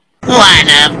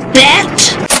Wanna bet?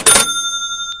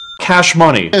 Cash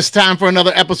money. It's time for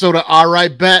another episode of All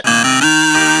Right Bet.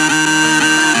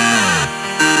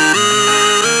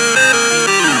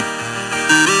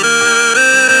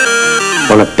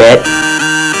 Wanna bet?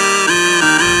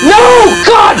 No!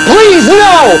 God, please,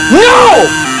 no! No!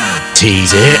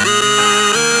 Tease it.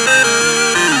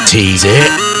 Tease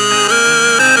it.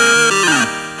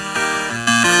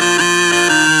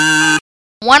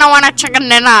 Wanna chicken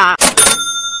dinner.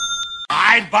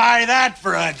 I'd buy that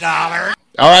for $1.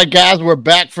 All right, guys, we're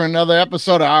back for another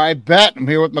episode of All Right Bet. I'm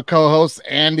here with my co-host,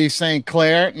 Andy St.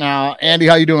 Clair. Now, Andy,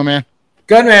 how you doing, man?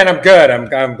 Good, man. I'm good.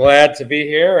 I'm glad to be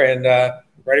here and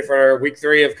ready for week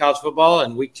 3 of college football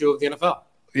and week 2 of the NFL.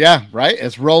 Yeah, right.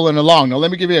 It's rolling along. Now,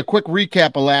 let me give you a quick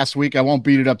recap of last week. I won't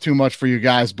beat it up too much for you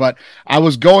guys, but I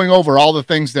was going over all the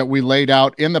things that we laid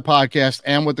out in the podcast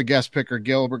and with the guest picker,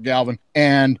 Gilbert Galvin.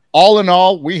 And all in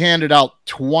all, we handed out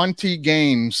 20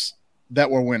 games that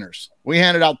were winners. We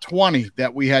handed out 20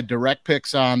 that we had direct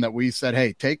picks on that we said,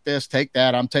 hey, take this, take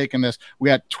that. I'm taking this. We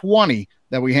had 20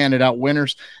 that we handed out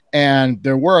winners. And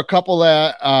there were a couple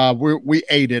that we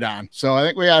ate it on. So I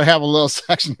think we ought to have a little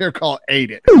section here called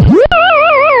Ate It.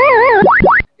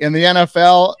 In the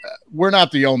NFL, we're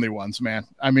not the only ones, man.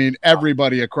 I mean,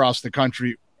 everybody across the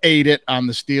country ate it on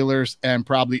the Steelers and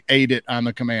probably ate it on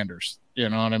the Commanders. You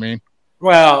know what I mean?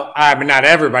 Well, I mean, not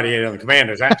everybody ate on the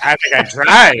Commanders. I think I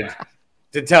tried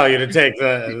to tell you to take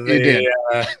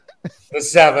the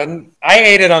 7. I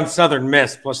ate it on Southern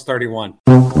Miss plus 31.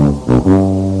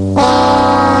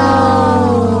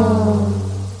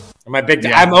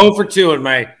 I'm 0 for 2 in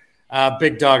my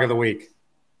big dog of the week.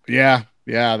 Yeah,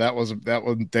 that was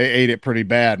they ate it pretty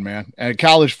bad, man. And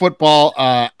college football,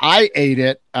 I ate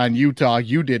it on Utah.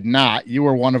 You did not. You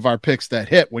were one of our picks that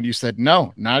hit when you said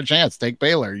no, not a chance. Take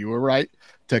Baylor. You were right.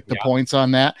 Took the points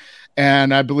on that.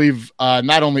 And I believe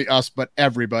not only us, but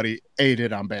everybody ate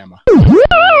it on Bama.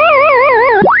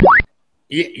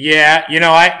 Yeah,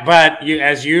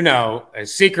 as you know,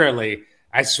 secretly,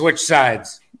 I switched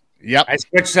sides. Yep. I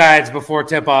switched sides before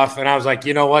tip-off, and I was like,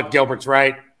 you know what? Gilbert's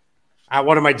right.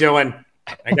 What am I doing?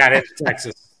 I got into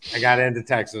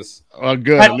Texas. Oh,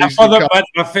 good. But for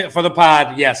the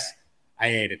pod, yes, I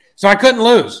ate it. So I couldn't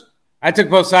lose. I took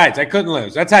both sides. I couldn't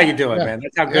lose. That's how you do it, man.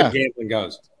 That's how good gambling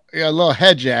goes. Yeah, a little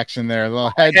hedge action there. A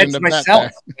little hedge in the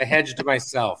myself. I hedged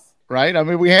myself. Right? I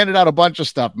mean, we handed out a bunch of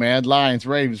stuff, man. Lions,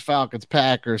 Ravens, Falcons,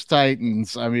 Packers,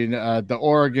 Titans. I mean, the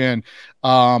Oregon,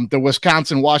 the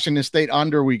Wisconsin, Washington State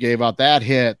under, we gave out that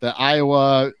hit. The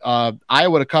Iowa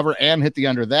to cover and hit the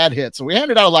under, that hit. So we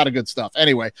handed out a lot of good stuff.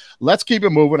 Anyway, let's keep it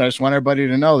moving. I just want everybody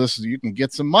to know you can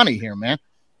get some money here, man.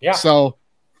 Yeah. So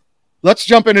let's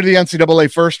jump into the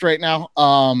NCAA first right now.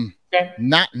 Okay.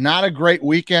 Not a great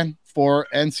weekend for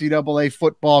NCAA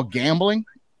football gambling.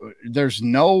 There's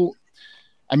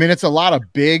it's a lot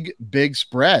of big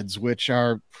spreads, which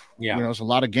are, there's a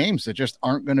lot of games that just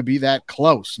aren't going to be that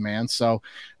close, man. So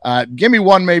give me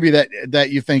one maybe that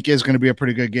you think is going to be a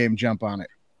pretty good game. Jump on it.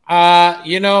 I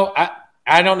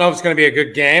don't know if it's going to be a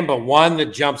good game, but one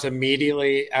that jumps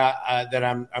immediately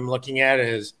that I'm looking at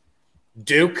is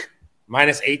Duke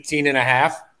minus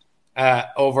 18.5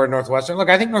 over Northwestern. Look,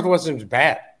 I think Northwestern's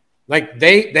bad. Like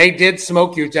they did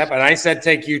smoke UTEP, and I said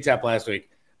take UTEP last week,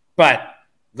 but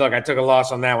look, I took a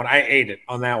loss on that one. I ate it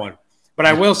on that one. But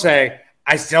I will say,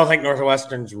 I still think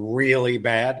Northwestern's really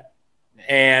bad.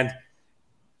 And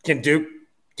can Duke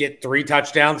get 3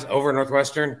 touchdowns over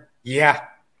Northwestern? Yeah.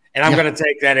 And I'm going to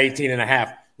take that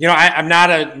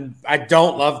 18.5. I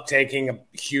don't love taking a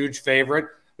huge favorite.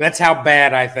 That's how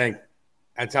bad I think.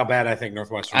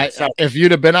 Northwestern is. If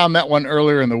you'd have been on that one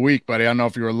earlier in the week, buddy, I don't know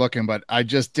if you were looking, but I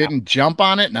just didn't jump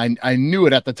on it, and I knew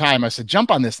it at the time. I said,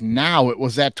 jump on this now. It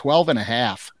was at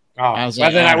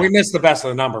 12.5. We missed the best of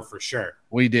the number for sure.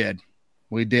 We did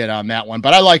on that one,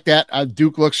 but I like that.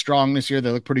 Duke looks strong this year. They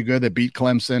look pretty good. They beat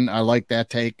Clemson. I like that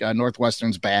take.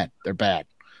 Northwestern's bad. They're bad.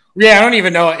 Yeah, I don't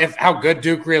even know how good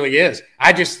Duke really is.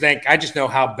 I just know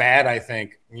how bad I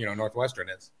think Northwestern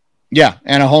is. Yeah,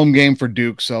 and a home game for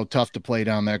Duke, so tough to play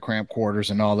down there, cramped quarters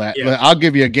and all that. Yeah. I'll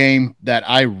give you a game that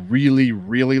I really,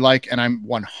 really like, and I'm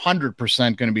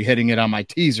 100% going to be hitting it on my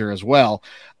teaser as well,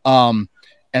 and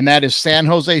that is San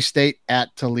Jose State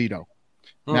at Toledo.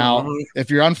 Mm-hmm. Now, if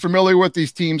you're unfamiliar with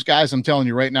these teams, guys, I'm telling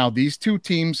you right now, these two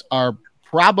teams are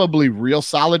probably real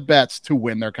solid bets to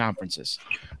win their conferences.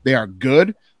 They are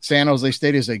good. San Jose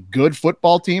State is a good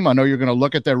football team. I know you're going to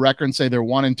look at their record and say they're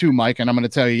 1-2, Mike, and I'm going to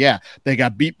tell you, they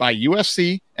got beat by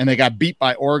USC and they got beat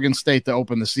by Oregon State to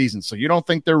open the season. So you don't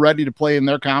think they're ready to play in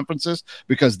their conferences,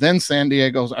 because then San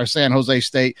Jose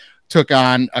State took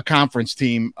on a conference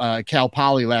team, Cal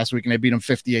Poly, last week, and they beat them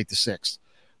 58-6.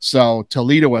 So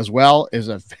Toledo as well is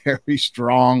a very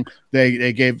strong.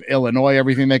 They gave Illinois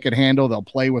everything they could handle. They'll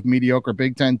play with mediocre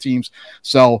Big Ten teams.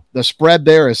 So the spread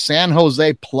there is San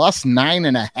Jose plus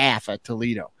 9.5 at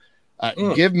Toledo.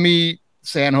 Give me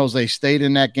San Jose State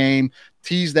in that game.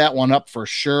 Tease that one up for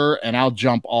sure, and I'll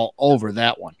jump all over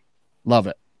that one. Love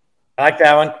it. I like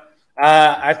that one.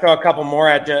 I throw a couple more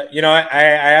at you.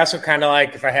 I also kind of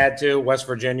like, if I had to, West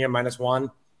Virginia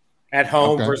 -1 at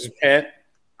home versus Pitt.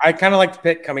 I kind of liked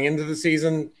Pitt coming into the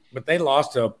season, but they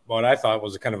lost to what I thought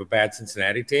was a kind of a bad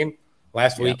Cincinnati team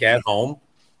last week at home,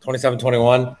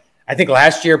 27-21. I think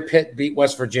last year Pitt beat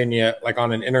West Virginia like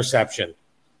on an interception,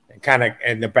 and kind of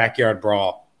in the backyard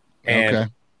brawl.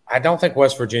 And I don't think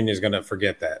West Virginia is going to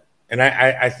forget that. And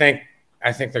I think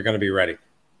they're going to be ready.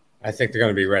 I think they're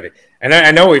going to be ready. And I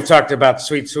know we've talked about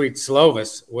sweet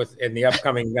Slovis in the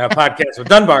upcoming podcast with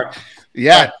Dunbar.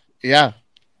 Yeah.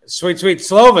 Sweet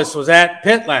Slovis was at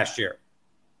Pitt last year.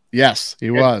 Yes,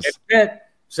 he was. And Pitt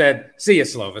said, "See you,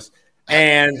 Slovis."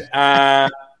 And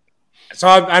so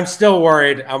I'm still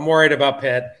worried. I'm worried about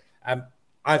Pitt.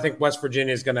 I think West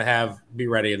Virginia is going to be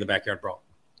ready in the backyard brawl.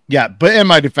 Yeah, but in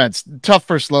my defense, tough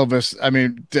for Slovis. I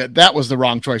mean, that was the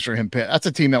wrong choice for him, Pitt. That's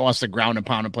a team that wants to ground and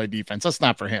pound and play defense. That's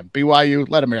not for him. BYU,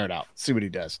 let him air it out. See what he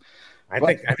does. I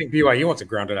think BYU wants to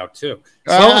ground it out too.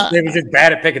 Slovis maybe just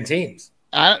bad at picking teams.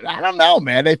 I don't know,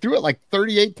 man. They threw it like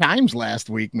 38 times last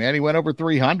week, man. He went over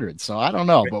 300. So I don't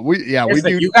know. But we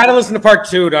do. You got to listen to part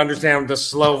 2 to understand the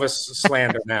Slovis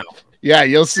slander now. Yeah,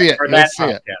 you'll see it. You'll see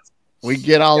podcast. it. We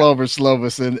get all over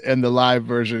Slovis in the live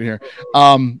version here.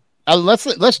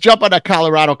 Let's jump on that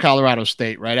Colorado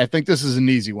State, right? I think this is an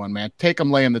easy one, man. Take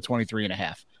them laying the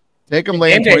 23.5. Take them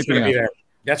laying 23.5.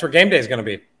 That's where game day is going to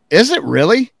be. Is it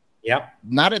really? Yep.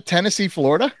 Not at Tennessee,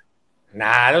 Florida?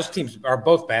 Nah, those teams are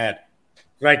both bad.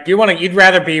 Like you'd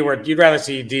rather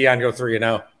see Deion go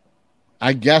 3-0.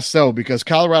 I guess so, because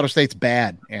Colorado State's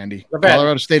bad, Andy.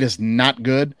 Colorado State is not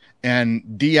good, and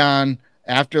Deion.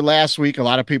 After last week, a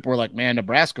lot of people were like, man,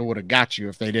 Nebraska would have got you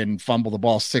if they didn't fumble the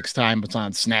ball 6 times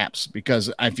on snaps.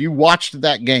 Because if you watched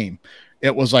that game,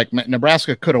 it was like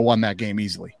Nebraska could have won that game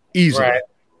easily. Right.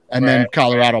 And then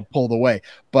Colorado pulled away.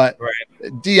 But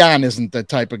Deion isn't the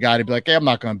type of guy to be like, hey, I'm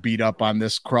not going to beat up on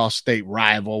this cross-state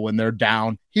rival when they're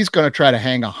down. He's going to try to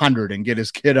hang 100 and get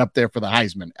his kid up there for the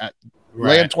Heisman.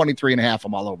 Laying 23.5,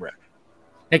 I'm all over it.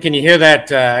 Hey, can you hear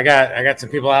that? I got some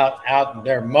people out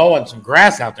there mowing some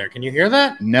grass out there. Can you hear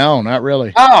that? No, not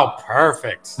really. Oh,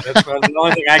 perfect. That's the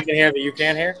only thing I can hear that you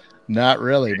can't hear? Not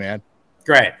really, man.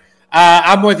 Great.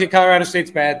 I'm with you. Colorado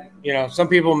State's bad. Some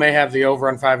people may have the over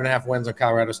on 5.5 wins on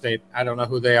Colorado State. I don't know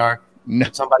who they are. No.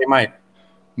 But somebody might.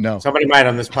 No. Somebody might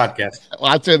on this podcast.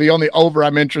 Well, I'd say the only over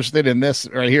I'm interested in this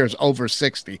right here is over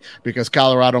 60, because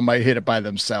Colorado might hit it by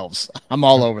themselves. I'm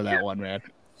all over that one, man.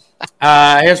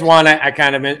 Here's one I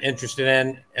kind of interested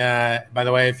in. By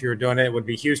the way, if you were doing it, it would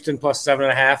be Houston plus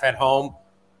 7.5 at home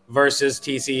versus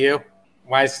TCU.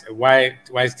 Why is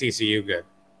TCU good?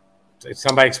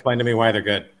 Somebody explain to me why they're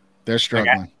good. They're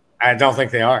struggling. I don't think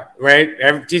they are. Right?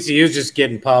 TCU is just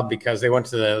getting pubbed because they went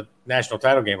to the national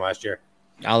title game last year.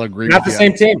 I'll agree. Not the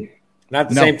same team. Not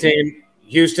the same team.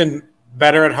 Houston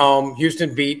better at home.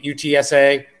 Houston beat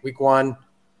UTSA week 1.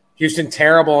 Houston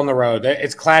terrible on the road.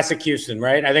 It's classic Houston,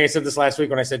 right? I think I said this last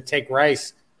week when I said take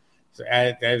Rice.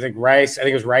 I think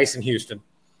it was Rice in Houston.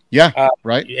 Yeah,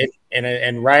 right.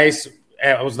 And Rice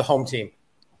was the home team.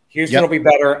 Houston will be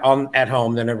better at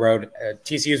home than at road.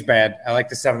 TCU's bad. I like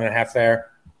the 7.5 there.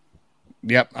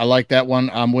 Yep, I like that one.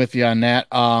 I'm with you on that.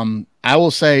 I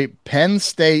will say Penn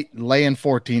State laying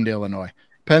 14 to Illinois.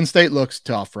 Penn State looks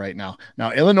tough right now.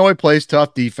 Now, Illinois plays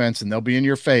tough defense, and they'll be in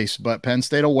your face, but Penn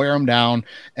State will wear them down,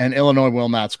 and Illinois will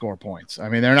not score points. I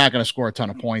mean, they're not going to score a ton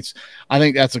of points. I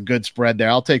think that's a good spread there.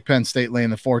 I'll take Penn State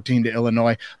laying the 14 to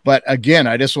Illinois. But, again,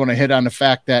 I just want to hit on the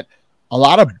fact that a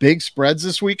lot of big spreads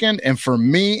this weekend, and for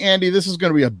me, Andy, this is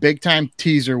going to be a big-time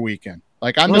teaser weekend.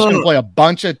 Like, I'm just going to play a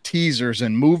bunch of teasers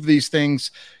and move these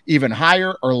things even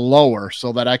higher or lower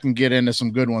so that I can get into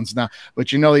some good ones now. But,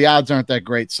 the odds aren't that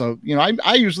great. So,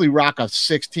 I usually rock a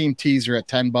 6-team teaser at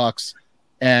 $10,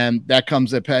 and that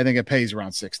comes at, I think it pays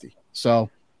around 60.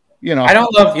 So, I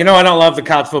don't love the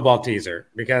college football teaser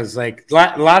because, like, a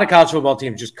lot of college football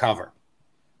teams just cover,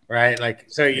 right? Like,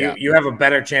 so you have a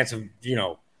better chance of,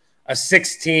 a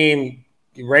 6-team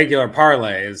regular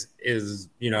parlay is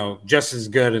just as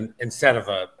good instead of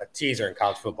a teaser in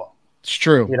college football. It's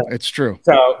true. It's true.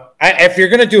 So if you're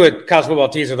going to do a college football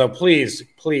teaser, though, please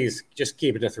just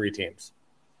keep it to 3 teams.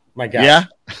 My God. Yeah.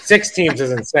 6 teams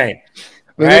is insane.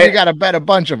 But then you got to bet a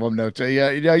bunch of them, though. Too. Yeah,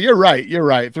 you're right.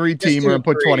 3-teamer and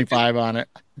put 25 on it.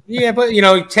 Yeah, but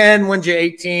 10 wins you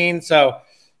 18. So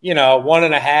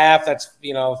 1.5. That's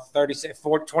 36,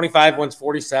 25 wins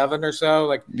 47 or so.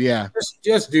 Like, yeah,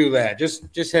 just do that. Just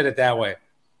hit it that way.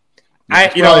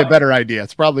 It's probably a better idea.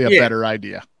 It's probably a better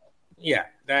idea. Yeah,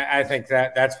 I think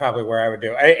that's probably where I would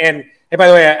do. And by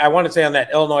the way, I want to say on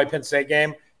that Illinois Penn State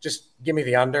game, just give me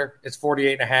the under. It's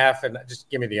 48.5, and just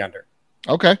give me the under.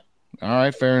 Okay, all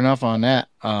right, fair enough on that.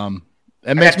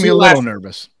 It makes me a little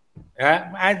nervous.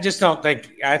 I just don't think.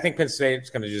 I think Penn State's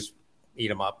going to just eat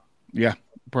them up. Yeah,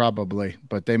 probably,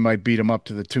 but they might beat them up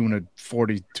to the tune of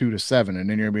 42-7, and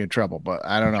then you're gonna be in trouble. But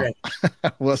I don't know.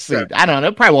 We'll see. Sure. I don't know.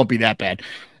 It probably won't be that bad.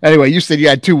 Anyway, you said you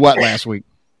had 2 what last week?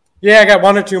 Yeah, I got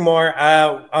 1 or 2 more.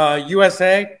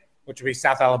 USA, which would be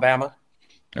South Alabama.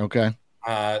 Okay.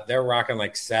 They're rocking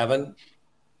like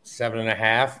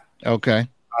 7.5. Okay.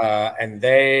 And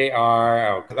they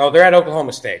are they're at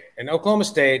Oklahoma State, and Oklahoma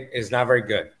State is not very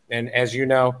good. And as you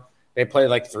know, they play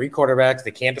like 3 quarterbacks.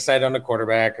 They can't decide on the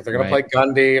quarterback if they're going to play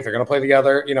Gundy, if they're going to play the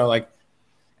other. I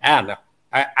don't know.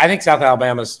 I think South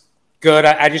Alabama's good.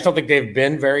 I just don't think they've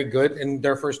been very good in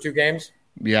their first 2 games.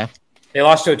 Yeah. They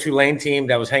lost to a Tulane team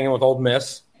that was hanging with Ole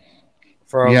Miss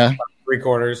for 3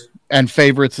 quarters. And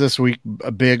favorites this week,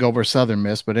 big over Southern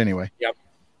Miss, but anyway. Yep.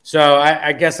 So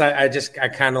I guess I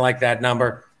kind of like that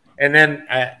number. And then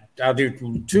I'll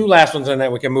do 2 last ones, and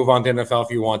then we can move on to NFL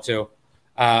if you want to.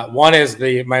 One is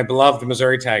my beloved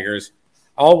Missouri Tigers.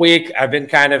 All week I've been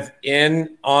kind of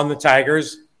in on the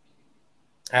Tigers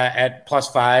at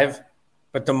 +5,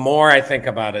 but the more I think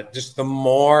about it, just the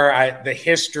more the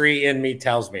history in me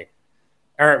tells me.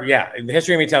 The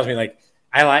history in me tells me like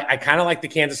I kind of like the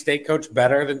Kansas State coach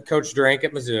better than Coach Drink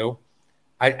at Mizzou.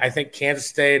 I think Kansas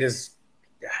State is.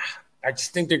 I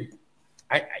just think they're.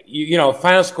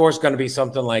 Final score is going to be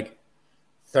something like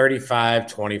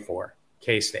 35-24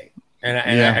 K-State, and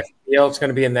I feel it's going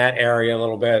to be in that area a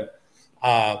little bit.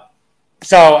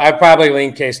 So I probably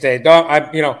lean K-State.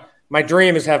 My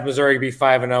dream is have Missouri be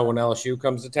 5-0 when LSU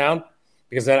comes to town,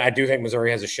 because then I do think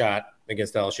Missouri has a shot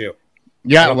against LSU.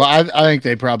 Yeah, well, I think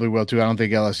they probably will too. I don't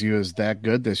think LSU is that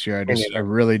good this year. I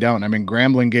really don't. I mean,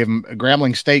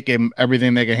 Grambling State gave them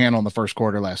everything they could handle in the first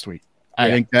quarter last week. I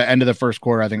think the end of the first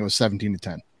quarter, I think it was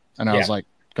 17-10, and I was like,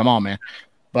 "Come on, man!"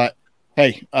 But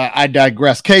hey, I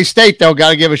digress. K-State though,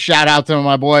 got to give a shout out to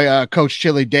my boy, Coach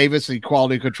Chili Davis, the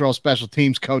quality control special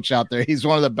teams coach out there. He's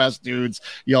one of the best dudes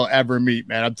you'll ever meet,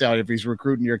 man. I'm telling you, if he's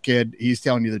recruiting your kid, he's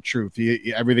telling you the truth.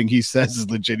 Everything he says is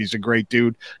legit. He's a great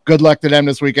dude. Good luck to them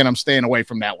this weekend. I'm staying away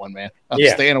from that one, man. I'm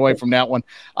staying away from that one.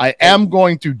 I am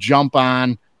going to jump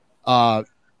on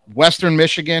Western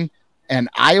Michigan and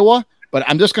Iowa, but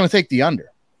I'm just going to take the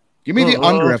under. Give me the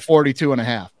under at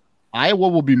 42.5. Iowa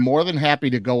will be more than happy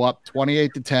to go up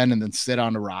 28-10 and then sit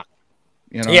on the rock.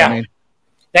 You know what I mean?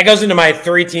 That goes into my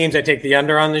 3 teams I take the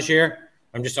under on this year.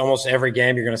 I'm just almost every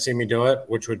game you're going to see me do it,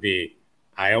 which would be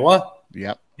Iowa,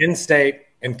 Penn State,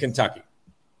 and Kentucky.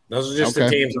 Those are just the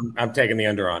teams I'm taking the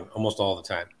under on almost all the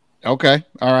time. Okay.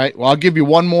 All right. Well, I'll give you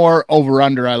one more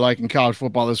over-under I like in college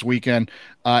football this weekend.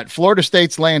 Florida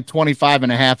State's laying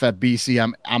 25.5 at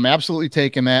BC. I'm absolutely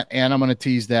taking that, and I'm going to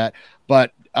tease that.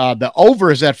 But the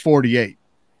over is at 48.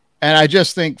 And I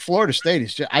just think Florida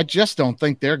State I just don't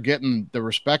think they're getting the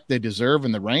respect they deserve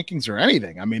in the rankings or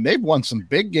anything. I mean, they've won some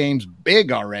big games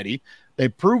already. They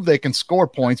proved they can score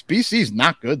points. BC's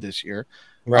not good this year.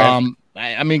 Right.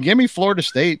 I mean, give me Florida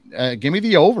State. Give me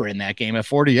the over in that game at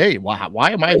 48.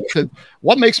 Why am I?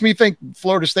 What makes me think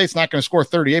Florida State's not going to score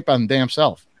 38 by the damn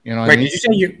self? You know what I mean? Did you say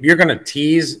you're going to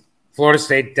tease Florida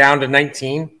State down to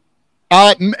 19?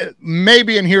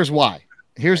 Maybe, and here's why.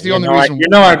 Here's the only reason.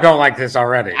 I don't like this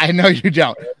already. I know you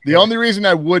don't. The only reason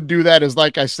I would do that is,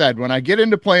 like I said, when I get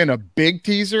into playing a big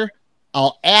teaser,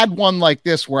 I'll add one like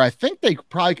this where I think they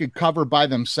probably could cover by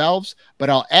themselves, but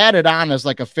I'll add it on as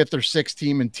like a 5th or 6th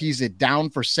team and tease it down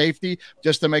for safety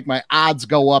just to make my odds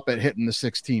go up at hitting the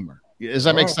 6-teamer. Does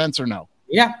that make sense or no?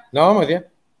 Yeah. No, I'm with you.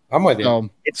 So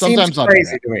it sometimes seems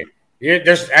crazy to me.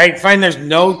 I find there's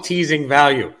no teasing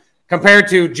value compared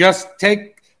to just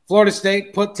take Florida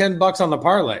State, put $10 on the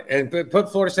parlay, and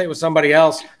put Florida State with somebody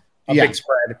else, big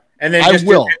spread, and then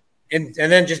and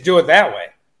then just do it that way.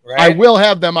 Right? I will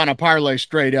have them on a parlay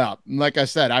straight up. And like I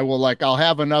said, I'll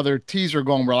have another teaser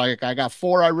going where I got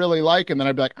 4 I really like, and then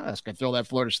I'd be like, I just got to throw that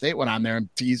Florida State one on there and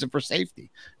tease it for safety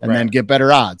and then get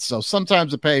better odds. So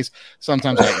sometimes it pays,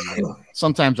 sometimes I eat it.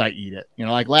 Sometimes I eat it.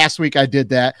 Like last week I did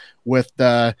that with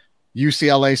the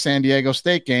UCLA San Diego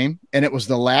State game, and it was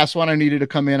the last one I needed to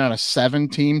come in on a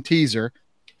 7-team teaser,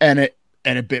 and it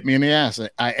bit me in the ass.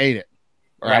 I ate it,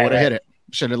 or I would have hit it.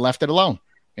 Should have left it alone.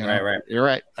 Right. You're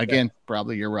right. Again,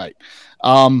 probably you're right.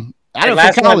 I don't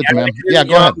know, for college, man. Yeah,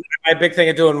 go ahead. My big thing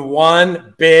of doing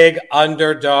one big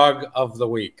underdog of the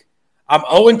week. I'm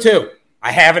 0-2.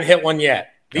 I haven't hit one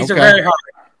yet. These are very hard.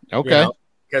 Okay.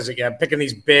 Because I'm picking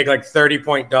these big, like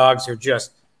 30-point dogs who are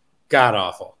just god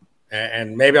awful.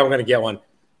 And maybe I'm going to get one.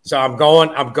 So I'm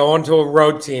going to a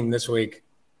road team this week,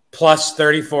 plus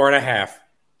 34.5.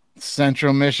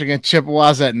 Central Michigan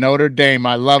Chippewas at Notre Dame.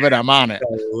 I love it. I'm on it.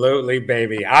 Absolutely,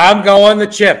 baby. I'm going the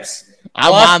Chips.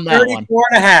 I'm on that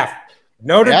 34.5.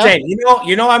 Notre Dame.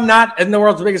 You know, I'm not in the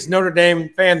world's biggest Notre Dame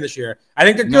fan this year. I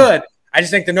think they're good. I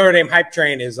just think the Notre Dame hype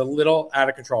train is a little out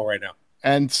of control right now.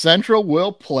 And Central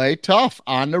will play tough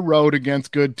on the road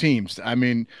against good teams. I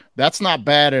mean, that's not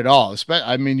bad at all.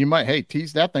 I mean, you might,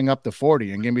 tease that thing up to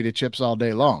 40 and give me the Chips all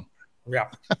day long. Yeah.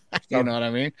 You know what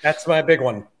I mean? That's my big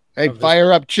one. Hey,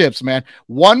 fire up Chips, man.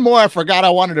 One more I forgot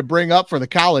I wanted to bring up for the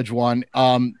college one,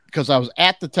 because I was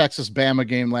at the Texas-Bama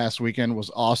game last weekend. It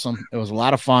was awesome. It was a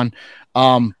lot of fun.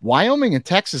 Wyoming and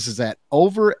Texas is at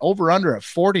over-under at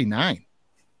 49.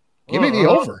 Give me the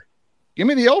over. Give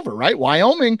me the over, right?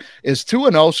 Wyoming is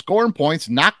 2-0, scoring points,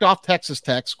 knocked off Texas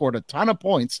Tech, scored a ton of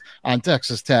points on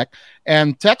Texas Tech,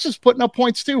 and Texas putting up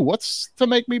points too. What's to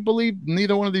make me believe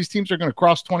neither one of these teams are going to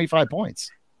cross 25 points?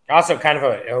 Also, kind of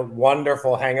a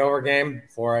wonderful hangover game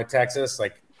for Texas.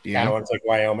 Kind of one's like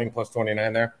Wyoming plus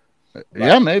 29 there.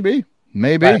 Yeah, maybe.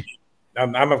 But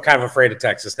I'm kind of afraid of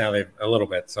Texas now a little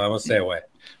bit, so I'm going to stay away.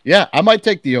 Yeah, I might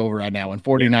take the over on that one.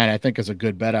 49, I think, is a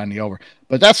good bet on the over.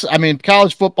 But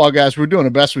college football, guys, we're doing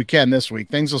the best we can this week.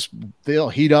 They'll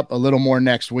heat up a little more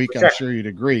next week. I'm sure you'd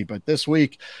agree. But this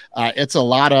week, it's a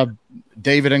lot of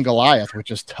David and Goliath,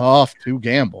 which is tough to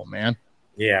gamble, man.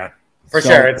 Yeah, for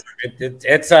sure.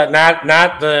 It's not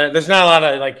there's not a lot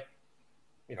of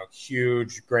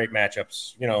huge great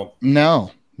matchups.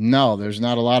 No, there's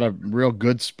not a lot of real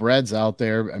good spreads out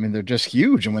there. I mean, they're just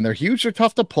huge. And when they're huge, they're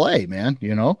tough to play, man.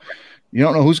 You don't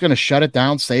know who's going to shut it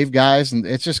down, save guys, and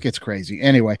it just gets crazy.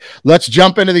 Anyway, let's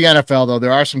jump into the NFL, though.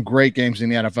 There are some great games in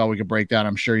the NFL we could break down.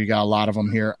 I'm sure you got a lot of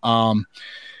them here.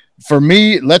 For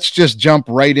me, let's just jump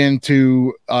right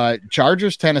into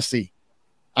Chargers, Tennessee.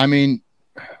 I mean,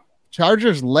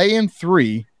 Chargers laying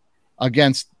 3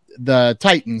 against the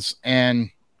Titans.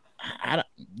 And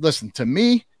listen, to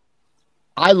me,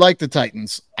 I like the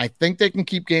Titans. I think they can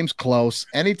keep games close.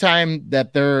 Anytime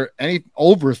that they're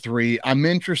over 3, I'm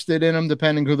interested in them,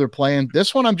 depending who they're playing.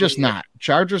 This one, I'm just not.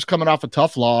 Chargers coming off a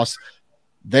tough loss.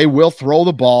 They will throw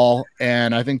the ball,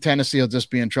 and I think Tennessee will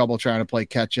just be in trouble trying to play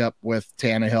catch up with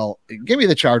Tannehill. Give me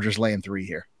the Chargers laying 3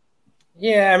 here.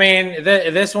 Yeah, I mean,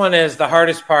 this one is the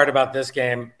hardest part about this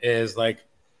game is the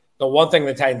one thing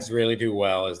the Titans really do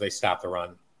well is they stop the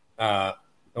run.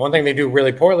 The one thing they do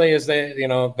really poorly is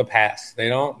the pass. They're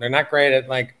not great at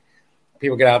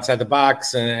people get outside the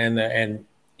box and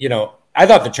I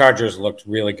thought the Chargers looked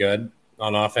really good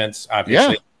on offense.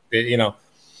 Obviously,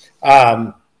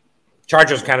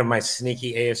 Chargers kind of my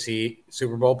sneaky AFC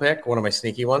Super Bowl pick, one of my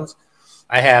sneaky ones.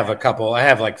 I have a couple. I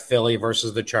have Philly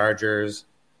versus the Chargers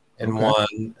in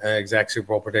one exact Super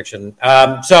Bowl prediction.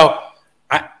 So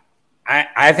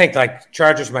I think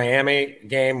Chargers Miami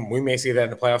game, we may see that in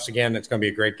the playoffs again. It's going to be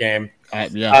a great game. I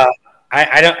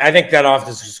think that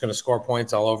offense is just going to score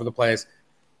points all over the place.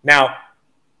 Now,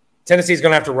 Tennessee's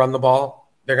going to have to run the ball.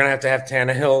 They're going to have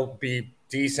Tannehill be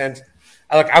decent.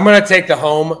 I'm going to take the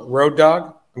home road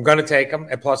dog. I'm going to take them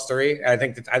at plus 3. I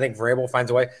think Vrabel finds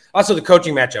a way. Also, the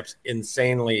coaching matchups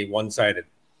insanely one-sided.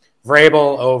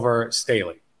 Vrabel over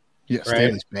Staley. Yeah, right?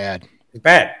 Staley's bad. He's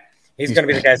bad. He's going to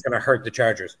be the guy that's going to hurt the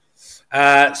Chargers.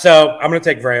 So I'm going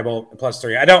to take Vrabel plus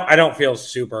 3. I don't feel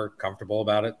super comfortable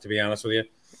about it, to be honest with you.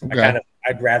 Okay.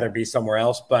 I'd rather be somewhere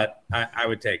else, but I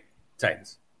would take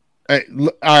Titans. All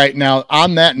right. Now,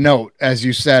 on that note, as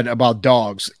you said about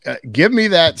dogs, give me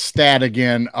that stat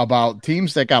again about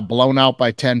teams that got blown out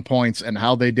by 10 points and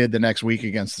how they did the next week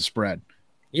against the spread.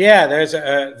 Yeah, there's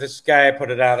this guy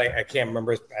put it out. I can't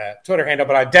remember his Twitter handle,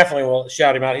 but I definitely will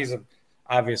shout him out. He's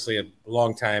obviously a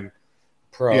longtime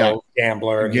pro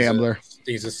gambler.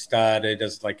 He's a stud. He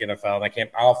does NFL, and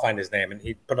I'll find his name. And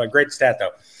he put a great stat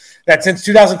though, that since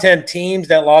 2010, teams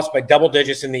that lost by double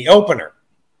digits in the opener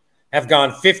have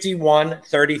gone 51,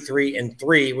 33, and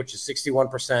 3, which is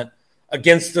 61%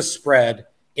 against the spread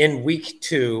in week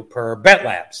 2 per Bet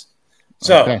Labs.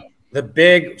 So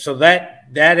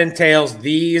that entails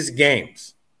these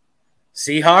games: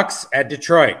 Seahawks at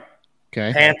Detroit,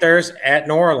 Panthers at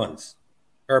New Orleans.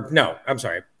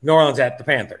 New Orleans at the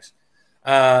Panthers.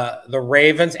 The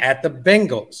Ravens at the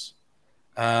Bengals.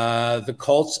 The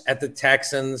Colts at the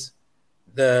Texans.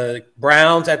 The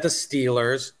Browns at the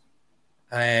Steelers.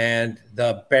 And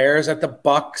the Bears at the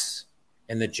Bucks.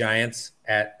 And the Giants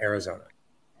at Arizona.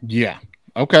 Yeah.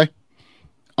 Okay.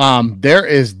 There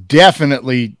is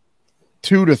definitely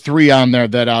 2 to 3 on there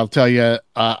that I'll tell you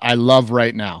I love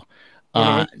right now.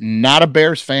 Not a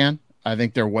Bears fan. I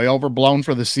think they're way overblown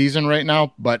for the season right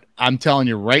now, but I'm telling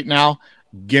you right now,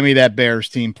 give me that Bears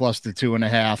team plus the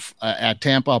 2.5 at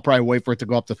Tampa. I'll probably wait for it to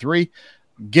go up to 3.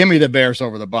 Give me the Bears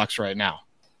over the Bucs right now.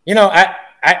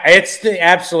 It's the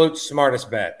absolute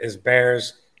smartest bet is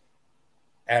Bears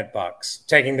at Bucs,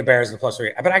 taking the Bears in the plus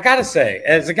 3. But I got to say,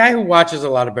 as a guy who watches a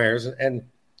lot of Bears, and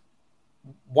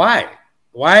why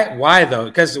though?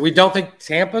 Because we don't think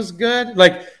Tampa's good.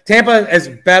 Like Tampa is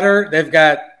better. They've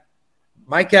got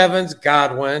Mike Evans,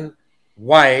 Godwin,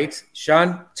 White,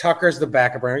 Sean Tucker's the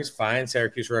backup runner. He's fine.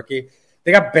 Syracuse rookie.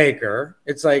 They got Baker.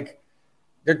 It's like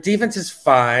their defense is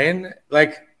fine.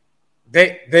 Like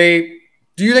they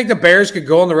do you think the Bears could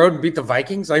go on the road and beat the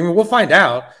Vikings? I mean, we'll find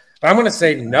out. But I'm going to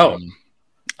say no.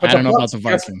 But I don't know about the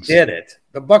Vikings. Did it?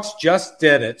 The Bucs just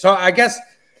did it. So I guess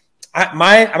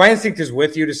my instinct is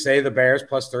with you to say the Bears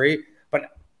plus 3,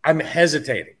 but I'm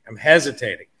hesitating.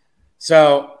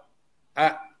 So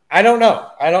I don't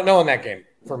know. I don't know in that game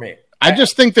for me. I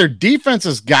just think their defense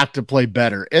has got to play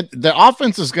better. The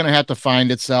offense is going to have to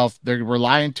find itself. They're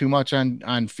relying too much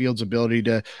on Fields' ability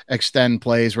to extend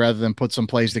plays rather than put some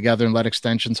plays together and let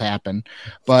extensions happen.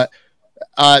 But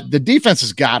the defense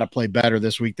has got to play better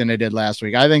this week than they did last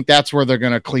week. I think that's where they're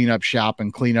going to clean up shop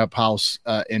and clean up house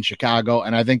in Chicago,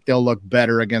 and I think they'll look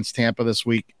better against Tampa this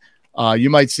week.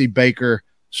 You might see Baker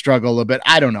struggle a little bit.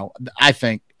 I don't know.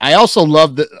 I also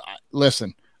love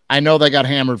listen, I know they got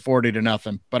hammered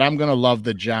 40-0, but I'm going to love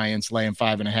the Giants laying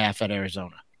 5.5 at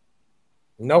Arizona.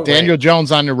 No Daniel way. Jones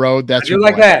on the road. That's I do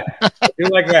like that. I do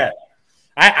like that.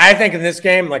 I think in this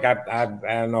game, like I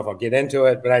don't know if I'll get into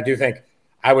it, but I do think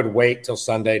I would wait till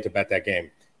Sunday to bet that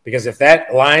game. Because if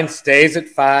that line stays at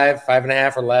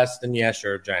 5.5 or less, then yes,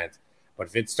 sure, Giants. But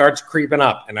if it starts creeping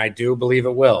up, and I do believe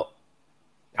it will,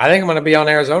 I think I'm going to be on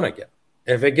Arizona again.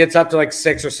 If it gets up to like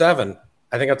 6 or 7,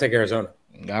 I think I'll take Arizona.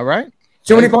 All right.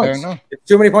 Too many points. It's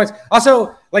too many points.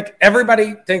 Also, like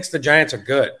everybody thinks the Giants are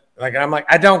good. Like I'm like,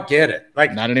 I don't get it.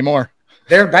 Like not anymore.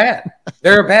 They're bad.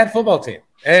 They're a bad football team,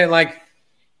 and like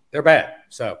they're bad.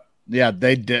 So yeah,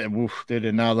 they did. They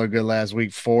did not look good last week.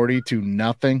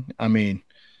 40-0. I mean,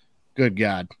 good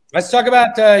God. Let's talk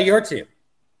about your team,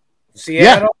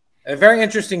 Seattle. Yeah. A very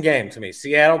interesting game to me.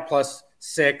 Seattle plus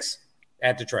 6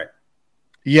 at Detroit.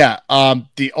 Yeah,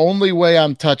 the only way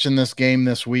I'm touching this game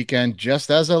this weekend,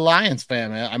 just as a Lions fan,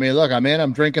 man. I mean, look,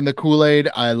 I'm drinking the Kool-Aid.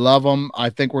 I love them.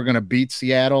 I think we're going to beat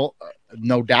Seattle,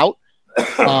 no doubt.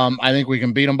 I think we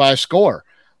can beat them by a score.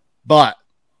 But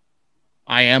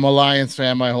I am a Lions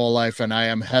fan my whole life, and I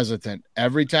am hesitant.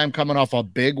 Every time coming off a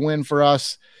big win for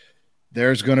us,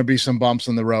 there's going to be some bumps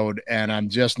in the road, and I'm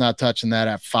just not touching that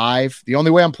at 5. The only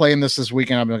way I'm playing this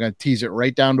weekend, I'm going to tease it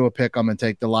right down to a pick 'em and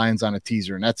take the Lions on a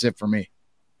teaser, and that's it for me.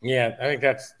 Yeah, I think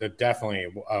that's definitely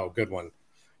a good one.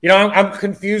 You know, I'm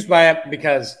confused by it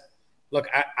because, look,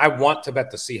 I want to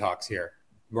bet the Seahawks here,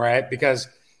 right? Because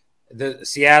the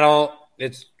Seattle,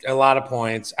 it's a lot of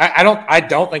points. I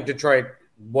don't think Detroit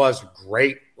was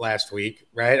great last week,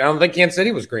 right? I don't think Kansas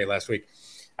City was great last week.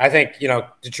 I think,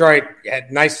 Detroit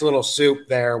had nice little soup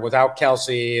there without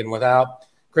Kelsey and without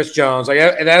Chris Jones. Like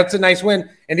that's a nice win.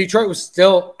 And Detroit was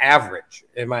still average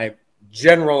in my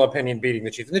general opinion, beating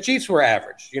the Chiefs. And the Chiefs were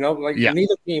average,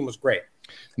 neither team was great.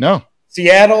 No.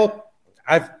 Seattle,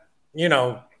 they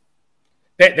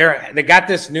got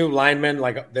this new lineman,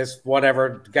 like this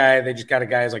whatever guy. They just got a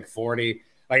guy who's like 40.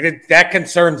 Like that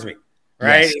concerns me,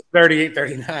 right? Yes. 38,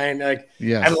 39. Like,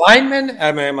 yes. And linemen,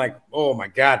 I mean, I'm like, oh my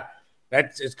God,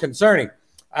 it's concerning.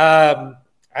 Also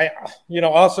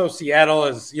Seattle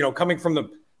is, coming from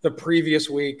the previous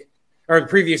week, or the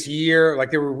previous year,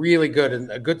 like they were really good and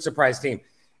a good surprise team.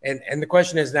 And the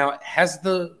question is now,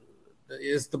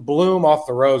 is the bloom off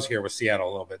the rose here with Seattle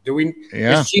a little bit?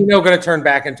 Is Gino going to turn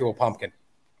back into a pumpkin?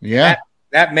 Yeah.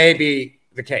 That may be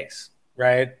the case,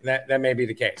 right? That may be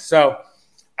the case. So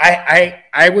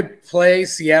I would play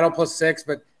Seattle plus 6,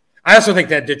 but I also think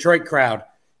that Detroit crowd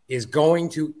is going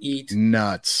to eat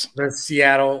nuts the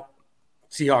Seattle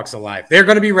Seahawks alive. They're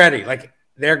going to be ready. Like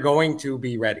they're going to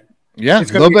be ready. Yeah, a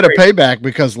little bit of payback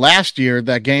because last year,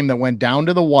 that game that went down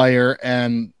to the wire,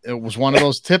 and it was one of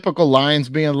those typical Lions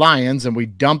being Lions, and we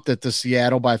dumped it to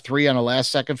Seattle by 3 on a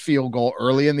last-second field goal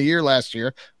early in the year last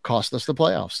year, cost us the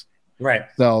playoffs. Right.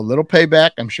 So a little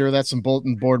payback. I'm sure that's some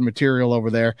bulletin board material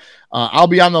over there. I'll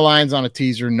be on the Lions on a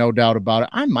teaser, no doubt about it.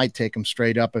 I might take them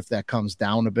straight up if that comes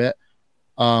down a bit,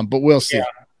 but we'll see. Yeah.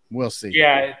 We'll see.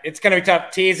 Yeah, it's going to be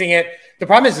tough teasing it. The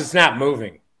problem is it's not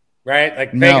moving. Right?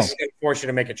 Like Vegas is going to force you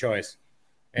to make a choice.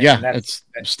 It's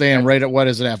staying right at, what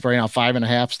is it at right now?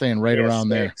 5.5, staying right around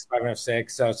there. 5.5,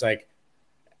 6. So it's like,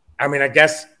 I mean, I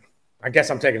guess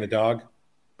I'm taking the dog,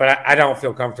 but I don't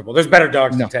feel comfortable. There's better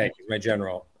dogs to take, is my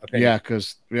general opinion. Yeah,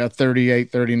 because we got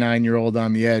 38, 39-year-old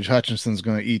on the edge. Hutchinson's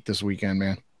going to eat this weekend,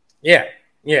 man. Yeah.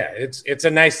 It's a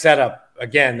nice setup.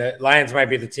 Again, the Lions might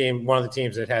be one of the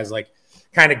teams that has like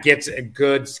kind of gets a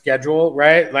good schedule,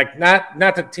 right? Like not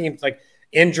the teams like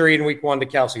injury in week 1 to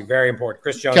Kelsey, very important.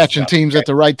 Chris Jones catching teams at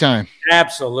the right time.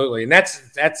 Absolutely. And that's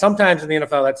sometimes in the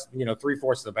NFL, that's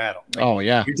 3/4 of the battle.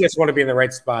 Like, you just want to be in the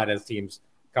right spot as teams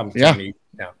come to you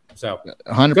now. So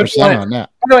 100% on that.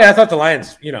 By the way, I thought the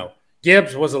Lions,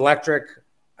 Gibbs was electric.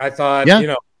 I thought,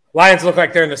 Lions look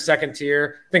like they're in the second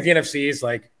tier. I think the NFC is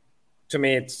like, to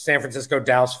me, it's San Francisco,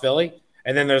 Dallas, Philly.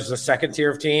 And then there's the second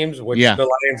tier of teams, which the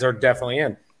Lions are definitely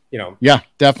in, Yeah,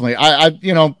 definitely.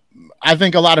 I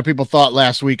think a lot of people thought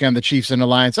last weekend the Chiefs and the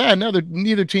Lions,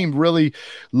 neither team really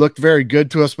looked very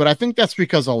good to us. But I think that's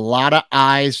because a lot of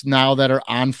eyes now that are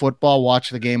on football watch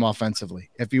the game offensively.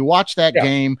 If you watch that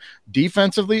game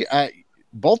defensively,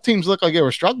 both teams look like they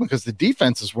were struggling because the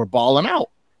defenses were balling out.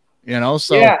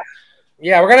 So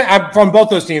I'm from both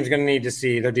those teams going to need to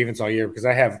see their defense all year because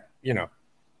I have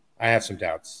some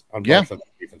doubts on both of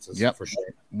the defenses for sure.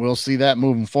 We'll see that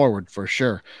moving forward for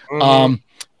sure. Mm-hmm.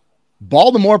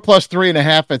 Baltimore plus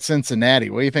 3.5 at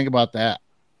Cincinnati. What do you think about that?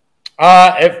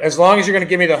 As long as you're going to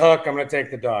give me the hook, I'm going to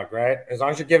take the dog, right? As long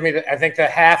as you give me I think the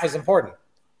half is important.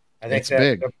 I think that's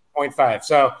big. The 0.5.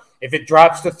 So if it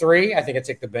drops to 3, I think I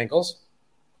take the Bengals,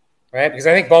 right? Because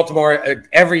I think Baltimore,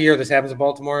 every year this happens in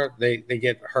Baltimore, they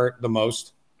get hurt the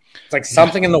most. It's like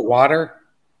something in the water.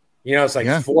 It's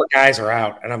like 4 guys are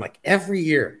out. And I'm like, every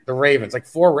year, the Ravens, like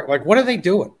 4, like what are they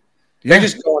doing? They're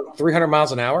just going 300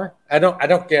 miles an hour? I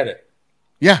don't get it.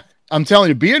 Yeah, I'm telling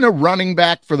you, being a running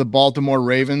back for the Baltimore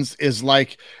Ravens is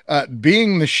like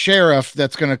being the sheriff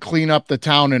that's going to clean up the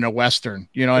town in a Western.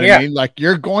 You know what I mean? Like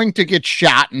you're going to get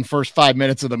shot in first 5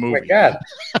 minutes of the movie. Oh my God.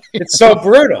 It's so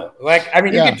brutal. Like, I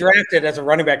mean, you get drafted as a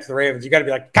running back to the Ravens. You got to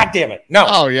be like, God damn it. No.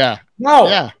 Oh, yeah. No.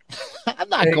 Yeah. I'm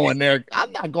not going there.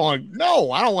 I'm not going.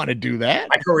 No, I don't want to do that.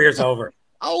 My career's over.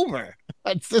 Over.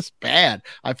 That's just bad.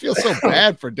 I feel so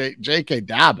bad for J.K.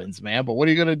 Dobbins, man. But what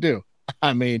are you going to do?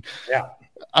 I mean,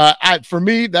 for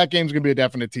me, that game's gonna be a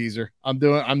definite teaser. I'm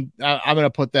gonna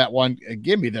put that one.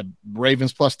 Give me the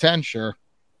Ravens plus 10, sure.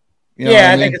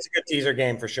 I think it's a good teaser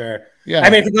game for sure. Yeah, I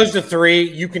mean, if it goes to 3,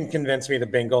 you can convince me the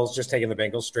Bengals. Just taking the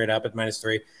Bengals straight up at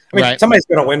 -3. I mean, somebody's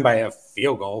gonna win by a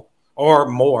field goal or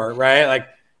more, right? Like,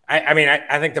 I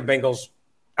think the Bengals.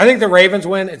 I think the Ravens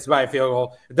win. It's by a field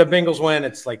goal. If the Bengals win,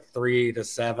 it's like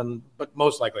 3-7, but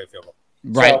most likely a field goal.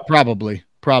 Right? So,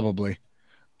 probably.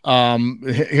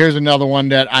 Here's another one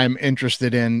that I'm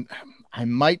interested in. I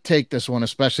might take this one,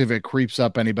 especially if it creeps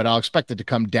up any, but I'll expect it to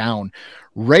come down.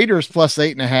 Raiders plus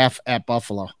 8.5 at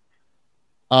Buffalo.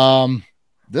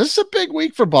 This is a big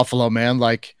week for Buffalo, man.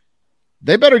 Like,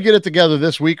 they better get it together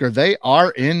this week or they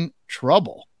are in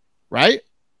trouble, right?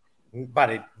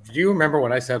 Buddy, do you remember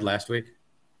what I said last week?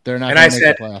 They're not. And I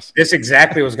said this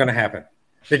exactly was going to happen.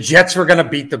 The Jets were going to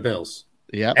beat the Bills.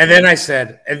 Yeah. And then I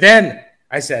said,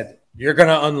 you're going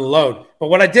to unload. But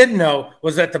what I didn't know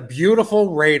was that the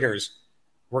beautiful Raiders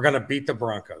were going to beat the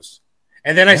Broncos.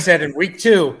 And then I said in week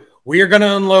 2, we are going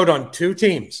to unload on 2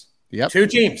 teams. Yep. 2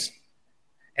 teams.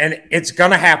 And it's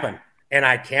going to happen. And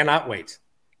I cannot wait.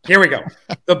 Here we go.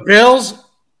 The Bills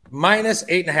minus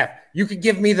 8.5. You could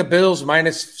give me the Bills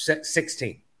minus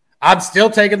 16. I'm still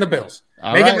taking the Bills.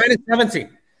 Make it minus 17.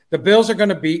 The Bills are going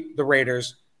to beat the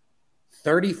Raiders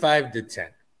 35-10.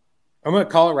 I'm going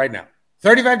to call it right now.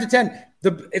 35-10.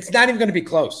 It's not even going to be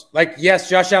close. Like, yes,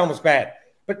 Josh Allen was bad.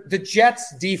 But the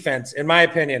Jets' defense, in my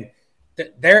opinion,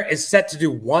 there is set to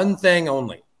do one thing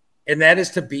only, and that is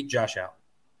to beat Josh Allen.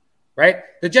 Right?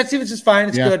 The Jets' defense is fine.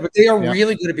 It's good, but they are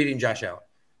really good at beating Josh Allen.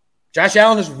 Josh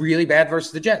Allen is really bad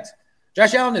versus the Jets.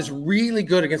 Josh Allen is really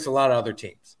good against a lot of other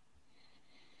teams.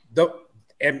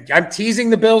 And I'm teasing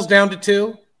the Bills down to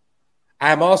 2.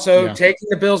 I'm also taking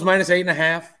the Bills minus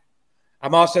 8.5.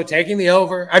 I'm also taking the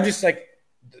over. I'm just like,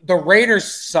 the Raiders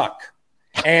suck.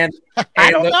 And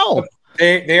I don't know.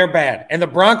 They are bad. And the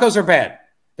Broncos are bad.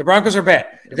 The Broncos are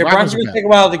bad. The Broncos are going to take a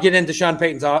while to get into Sean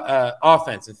Payton's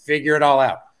offense and figure it all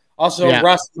out. Also,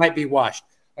 Russ might be washed.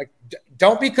 Like,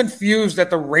 don't be confused that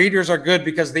the Raiders are good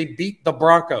because they beat the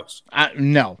Broncos.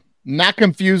 No, not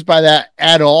confused by that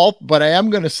at all. But I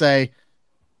am going to say,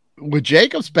 with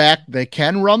Jacobs back, they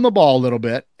can run the ball a little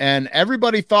bit. And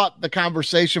everybody thought the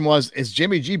conversation was, is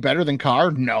Jimmy G better than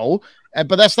Carr? No.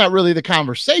 But that's not really the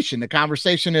conversation. The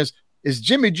conversation is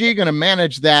Jimmy G going to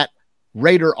manage that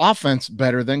Raider offense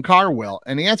better than Carr will?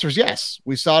 And the answer is yes.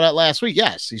 We saw that last week.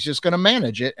 Yes, he's just going to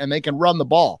manage it, and they can run the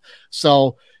ball.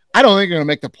 So I don't think they're going to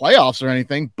make the playoffs or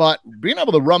anything, but being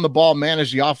able to run the ball,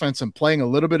 manage the offense, and playing a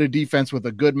little bit of defense with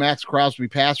a good Max Crosby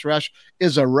pass rush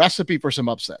is a recipe for some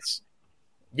upsets.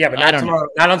 Yeah, but not tomorrow,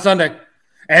 not on Sunday,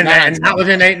 and not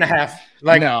within 8.5.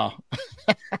 Like no,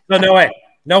 no way.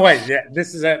 Yeah,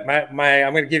 this is it. I'm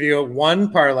going to give you a one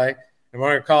parlay, and we're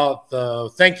going to call it the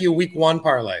Thank You Week 1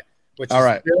 parlay, which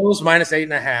is Bills minus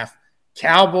 8.5,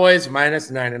 Cowboys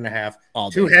minus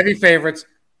 9.5. Two heavy favorites.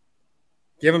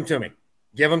 Give them to me.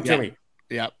 To me.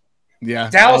 Yep. Yeah.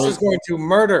 Dallas is going to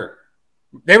murder.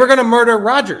 They were going to murder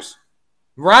Rodgers.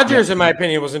 Rodgers, in my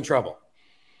opinion, was in trouble.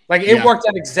 Like, it worked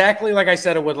out exactly like I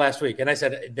said it would last week. And I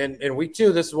said, then in week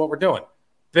 2, this is what we're doing.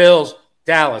 Bills,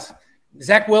 Dallas.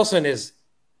 Zach Wilson is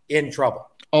in trouble.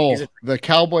 The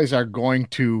Cowboys are going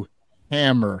to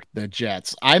hammer the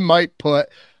Jets. I might put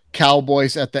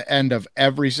Cowboys at the end of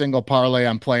every single parlay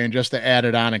I'm playing just to add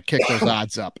it on and kick those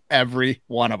odds up. Every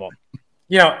one of them.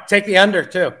 Take the under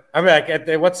too. I mean, like,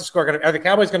 what's the score going to? Are the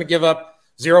Cowboys going to give up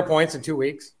 0 points in 2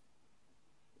 weeks?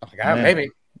 Maybe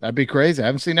that'd be crazy. I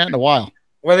haven't seen that in a while.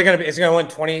 What are they going to be? Is it going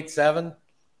to win 28-7?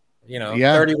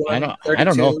 31. I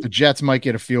don't know if the Jets might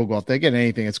get a field goal. If they get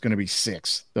anything, it's going to be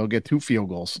 6. They'll get 2 field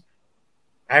goals.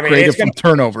 I mean, created from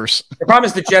turnovers. The problem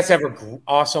is the Jets have an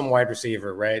awesome wide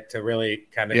receiver, right? To really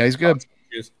kind of he's good,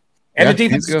 and the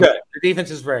defense is good. The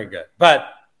defense is very good, but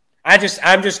I'm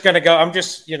just going to go. I'm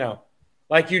just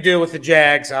like you do with the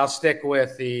Jags, I'll stick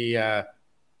with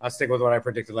what I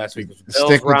predicted last week.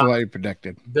 Stick with what you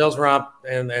predicted. Bills romp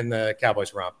and the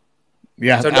Cowboys romp.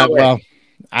 Yeah,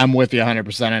 I'm with you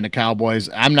 100% on the Cowboys.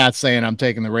 I'm not saying I'm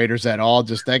taking the Raiders at all.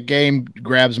 Just that game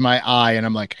grabs my eye, and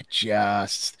I'm like, I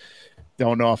just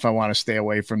don't know if I want to stay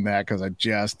away from that because I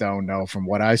just don't know. From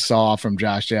what I saw from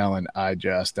Josh Allen, I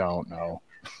just don't know.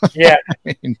 Yeah.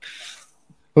 I mean,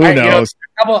 who knows?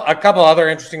 A couple other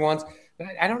interesting ones.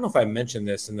 I don't know if I mentioned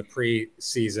this in the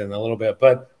preseason a little bit,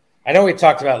 but I know we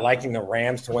talked about liking the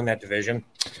Rams to win that division.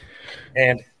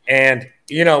 And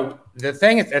the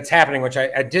thing that's happening, which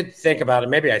I did think about, and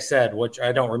maybe I said, which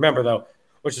I don't remember though,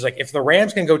 which is like if the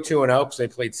Rams can go 2-0 because they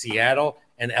played Seattle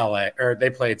and LA, or they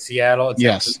played Seattle. And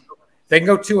yes. They can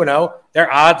go 2-0.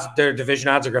 Their division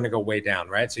odds are going to go way down,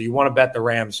 right? So you want to bet the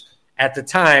Rams at the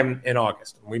time in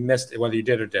August. We missed it, whether you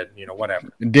did or didn't, whatever.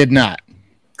 Did not.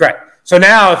 Great. So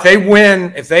now if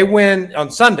they win on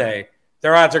Sunday,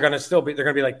 their odds are going to they're going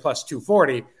to be like plus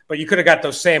 240, but you could have got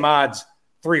those same odds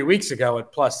 3 weeks ago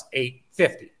at plus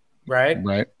 850, right?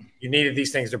 Right. You needed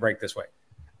these things to break this way.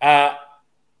 I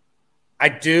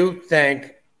do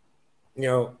think,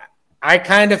 I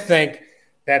kind of think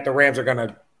that the Rams are going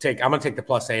to I'm going to take the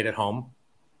plus 8 at home.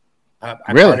 Really?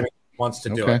 Part of me wants to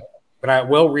do it, but I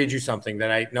will read you something that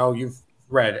I know you've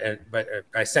read, but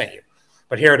I sent you.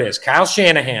 But here it is. Kyle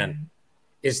Shanahan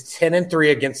is 10-3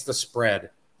 against the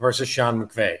spread versus Sean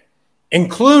McVay,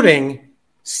 including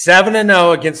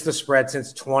 7-0 against the spread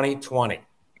since 2020.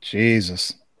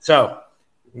 Jesus. So,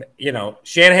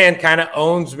 Shanahan kind of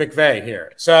owns McVay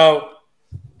here. So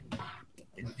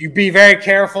you be very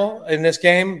careful in this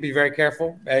game. Be very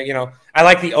careful. I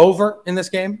like the over in this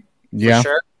game. Yeah. For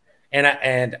sure. I'm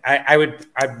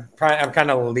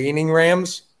kind of leaning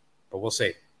Rams, but we'll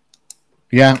see.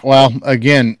 Yeah, well,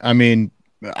 again, I mean,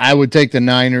 I would take the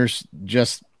Niners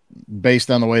just based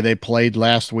on the way they played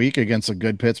last week against a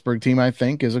good Pittsburgh team. I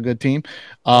think is a good team.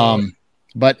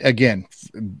 But again,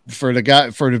 for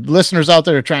the listeners out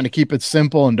there who are trying to keep it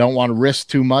simple and don't want to risk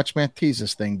too much, man, tease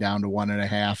this thing down to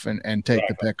 1.5 and take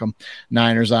the pick 'em.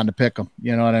 Niners on the pick 'em.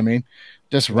 You know what I mean?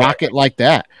 Just rock it like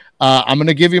that. I'm going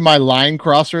to give you my line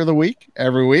crosser of the week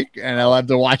every week, and I'll have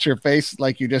to watch your face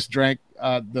like you just drank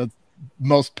the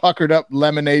most puckered up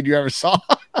lemonade you ever saw.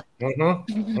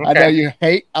 Mm-hmm. Okay. I know you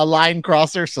hate a line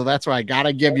crosser, so that's why I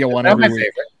gotta give you one every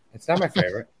week. It's not my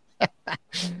favorite.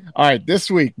 All right,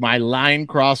 this week my line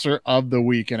crosser of the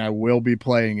week, and I will be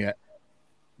playing it.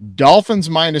 Dolphins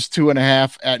minus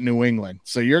 2.5 at New England.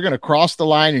 So you're going to cross the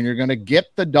line and you're going to get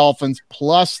the Dolphins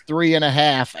plus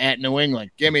 3.5 at New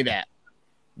England. Give me that.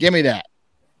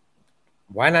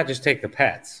 Why not just take the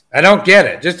Pats? I don't get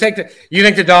it. Just take you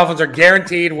think the Dolphins are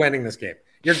guaranteed winning this game?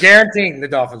 You're guaranteeing the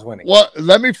Dolphins winning. Well,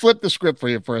 let me flip the script for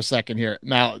you for a second here.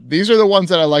 Now, these are the ones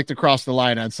that I like to cross the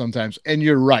line on sometimes. And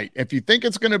you're right. If you think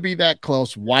it's going to be that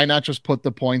close, why not just put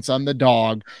the points on the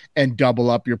dog and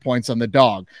double up your points on the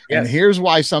dog? Yes. And here's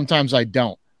why sometimes I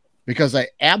don't. Because I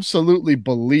absolutely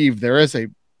believe there is a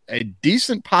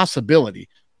decent possibility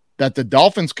that the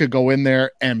Dolphins could go in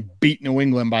there and beat New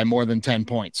England by more than 10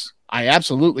 points. I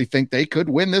absolutely think they could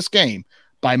win this game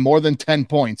by more than 10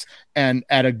 points and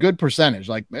at a good percentage,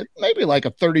 like maybe like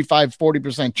a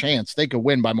 35-40% chance they could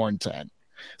win by more than 10.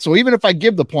 So even if I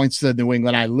give the points to New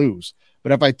England, I lose.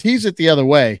 But if I tease it the other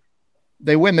way,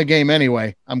 they win the game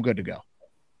anyway, I'm good to go.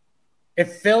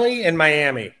 If Philly and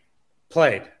Miami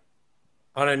played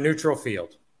on a neutral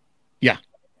field, yeah,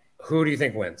 who do you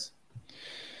think wins?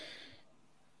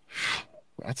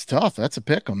 That's tough. That's a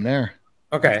pick 'em there.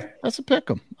 Okay. That's a pick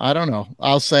 'em. I don't know.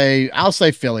 I'll say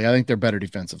Philly. I think they're better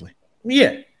defensively.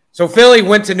 Yeah. So Philly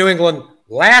went to New England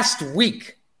last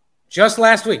week. Just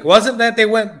last week. Wasn't that they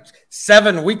went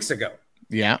 7 weeks ago?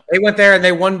 Yeah. They went there and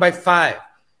they won by 5.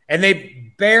 And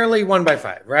they barely won by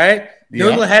 5, right? New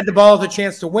England had the ball with a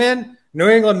chance to win. New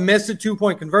England missed a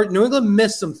 2-point conversion. New England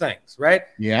missed some things, right?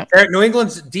 Yeah. New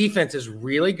England's defense is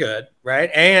really good, right?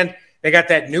 And they got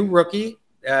that new rookie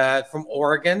from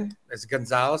Oregon. It's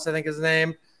Gonzalez, I think his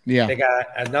name. Yeah. They got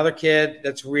another kid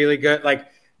that's really good. Like,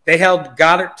 they held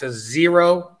Goddard to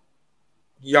 0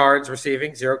 yards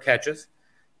receiving, 0 catches,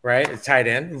 right? It's tight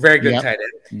end. Very good tight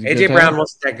end. A.J. Brown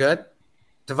wasn't that good.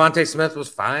 Devontae Smith was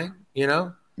fine, you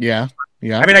know? Yeah.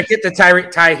 Yeah. I mean, I get the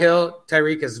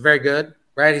Tyreek is very good,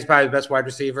 right? He's probably the best wide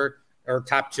receiver or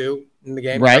top 2 in the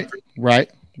game. Right.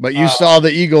 But you saw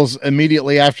the Eagles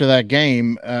immediately after that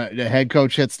game. The head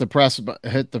coach hit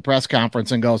the press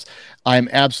conference and goes, "I'm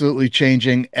absolutely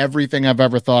changing everything I've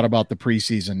ever thought about the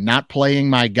preseason. Not playing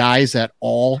my guys at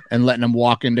all and letting them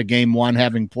walk into game 1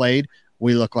 having played.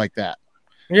 We look like that."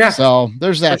 Yeah. So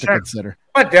there's that to consider.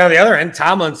 But on the other end,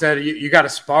 Tomlin said you got to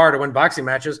spar to win boxing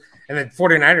matches, and then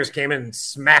 49ers came in and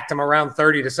smacked them around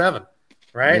 30-7.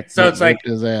 Right. So it's like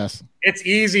his ass. It's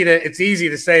easy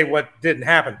to say what didn't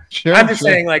happen. Sure, I'm just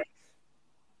saying, like,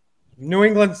 New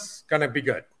England's gonna be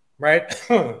good, right?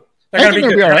 They're gonna be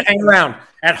good. They're gonna hang around.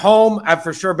 At home, I'm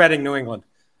for sure betting New England.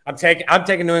 I'm taking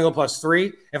New England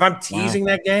 +3. If I'm teasing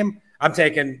that game, I'm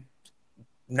taking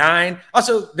 9.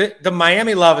 Also, the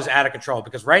Miami love is out of control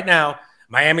because right now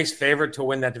Miami's favored to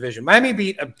win that division. Miami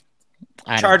beat a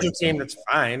Charger team that's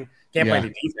fine. Can't play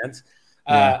any defense.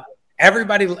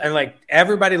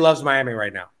 Everybody loves Miami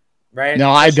right now, right? No,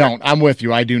 I don't. I'm with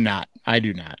you. I do not.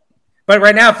 But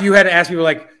right now, if you had to ask people,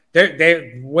 like,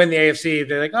 they win the AFC,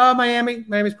 they're like, "Oh,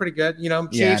 Miami's pretty good," you know.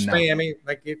 Chiefs, Miami,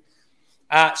 like it.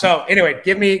 So anyway,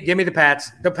 give me the Pats.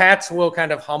 The Pats will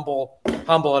kind of humble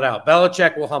it out.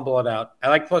 Belichick will humble it out. I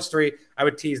like +3. I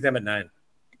would tease them at 9.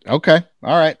 Okay.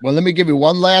 All right. Well, let me give you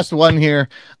one last one here.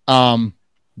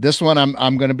 This one,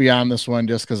 I'm going to be on this one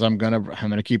just because I'm going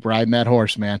to keep riding that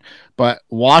horse, man. But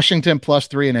Washington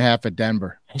 +3.5 at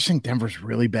Denver. I just think Denver's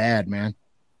really bad, man.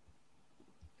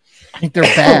 I think they're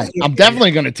bad. I'm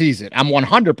definitely going to tease it. I'm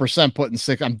 100% putting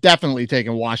 6. I'm definitely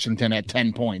taking Washington at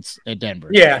 10 points at Denver.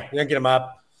 Yeah, you're going to get them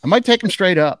up. I might take them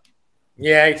straight up.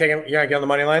 Yeah, you're going to get on the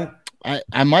money line?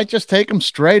 I might just take them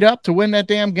straight up to win that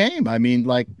damn game. I mean,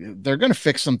 like, they're going to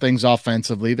fix some things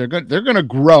offensively. They're going to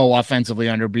grow offensively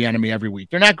under Bieniemy every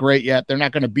week. They're not great yet. They're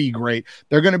not going to be great.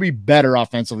 They're going to be better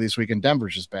offensively this week, and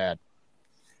Denver's just bad.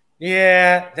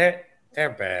 Yeah, they're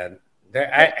bad.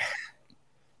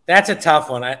 That's a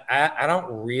tough one. I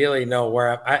don't really know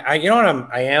where I you know what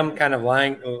I am kind of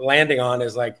landing on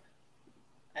is, like,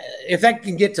 if that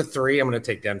can get to 3, I'm going to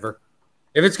take Denver.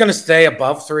 If it's going to stay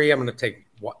above 3, I'm going to take.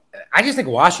 I just think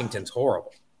Washington's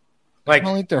horrible. Like, I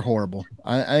don't think they're horrible.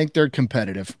 I think they're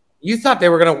competitive. You thought they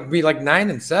were going to be like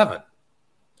 9-7.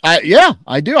 Yeah,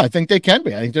 I do. I think they can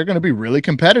be. I think they're going to be really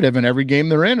competitive in every game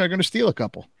they're in. They're going to steal a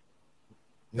couple.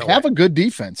 They have a good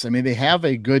defense. I mean, they have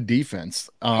a good defense.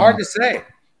 Hard to say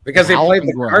because they played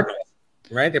the Cardinals,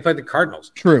 right? They played the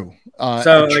Cardinals. True.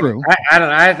 True. I don't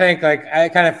know. I think, like, I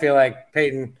kind of feel like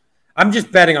Peyton. I'm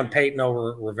just betting on Peyton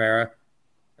over Rivera.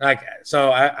 Like,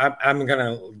 so I'm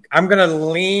gonna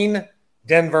lean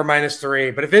Denver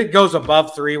 -3, but if it goes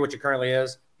above 3, which it currently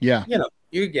is, you know,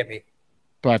 you get me.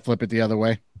 But I flip it the other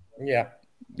way. Yeah.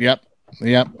 Yep.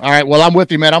 All right. Well, I'm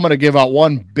with you, man. I'm gonna give out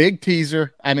one big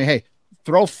teaser. I mean, hey,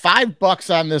 throw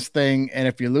 $5 on this thing, and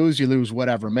if you lose, you lose.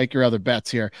 Whatever. Make your other bets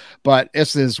here. But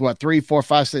this is what 3, 4,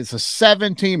 5, 6. It's a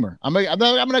 7-teamer. I'm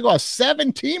gonna go a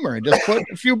 7-teamer and just put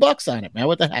a few bucks on it, man.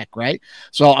 What the heck, right?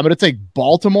 So I'm gonna take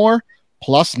Baltimore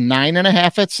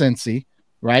 +9.5 at Cincy,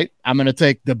 right? I'm going to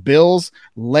take the Bills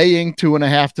laying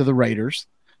 2.5 to the Raiders.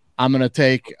 I'm going to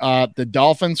take the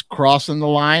Dolphins crossing the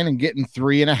line and getting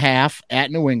 3.5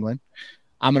 at New England.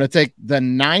 I'm going to take the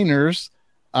Niners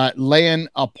laying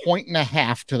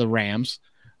 1.5 to the Rams.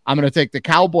 I'm going to take the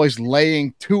Cowboys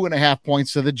laying 2.5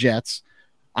 points to the Jets.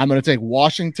 I'm going to take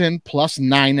Washington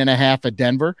 +9.5 at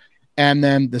Denver. And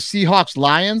then the Seahawks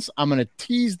Lions, I'm going to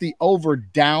tease the over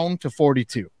down to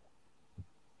 42.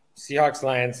 Seahawks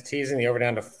Lions teasing the over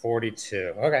down to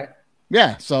 42. Okay.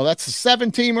 Yeah, so that's a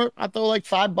 7-teamer. I throw like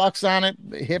 $5 on it,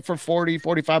 hit for 40,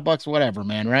 $45, whatever,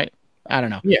 man, right? I don't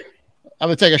know. Yeah. I'm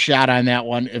going to take a shot on that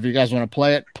one. If you guys want to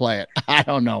play it, play it. I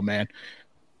don't know, man.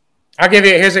 I'll give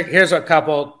you, here's a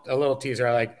little teaser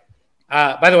I like.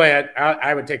 By the way,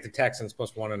 I would take the Texans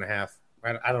plus 1.5.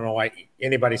 I don't know why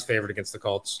anybody's favored against the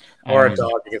Colts or a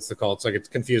dog against the Colts. Like, it's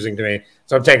confusing to me.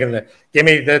 So I'm taking give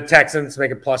me the Texans,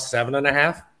 make it plus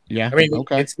 7.5. Yeah. I mean,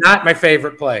 okay. It's not my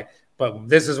favorite play, but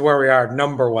this is where we are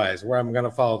number-wise, where I'm going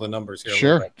to follow the numbers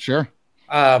here. Sure.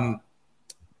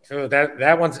 So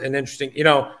that one's an interesting, you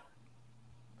know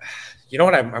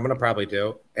what I'm going to probably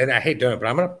do, and I hate doing it,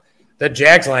 but the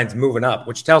Jags line's moving up,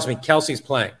 which tells me Kelsey's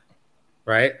playing,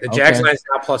 right? The Jags line's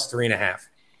now plus 3.5.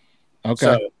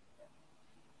 Okay.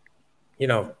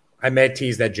 So, I may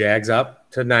tease that Jags up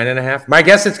to 9.5. My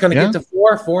guess it's going to get to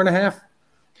 4.5.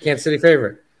 Kansas City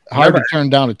favorite. Hard to turn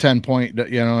down a 10-point,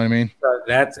 you know what I mean?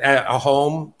 That's a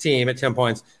home team at 10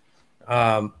 points.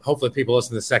 Hopefully people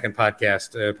listen to the second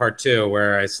podcast, part 2,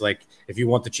 where it's like, if you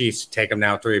want the Chiefs, take them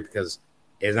now 3, because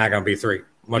it's not going to be 3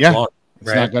 much longer.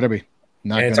 It's not going to be.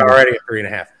 And it's already at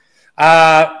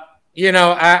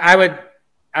 3.5.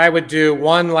 I would do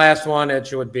one last one.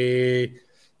 It would be,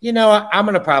 I'm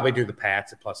going to probably do the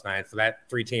Pats at plus 9 for that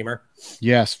 3-teamer.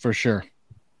 Yes, for sure.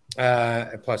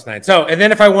 At plus 9. So, and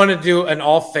then if I want to do an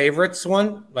all favorites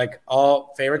one, like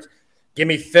all favorites, give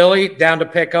me Philly down to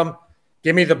pick them.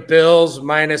 Give me the Bills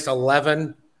minus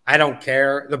 11. I don't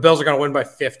care. The Bills are going to win by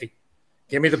 50.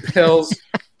 Give me the Bills,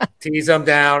 tease them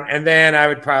down. And then I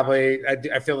would probably,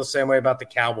 I feel the same way about the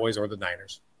Cowboys or the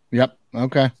Niners. Yep.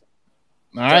 Okay.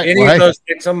 All right. Any of those,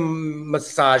 get some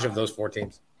massage of those 4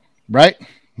 teams. Right.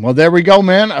 Well, there we go,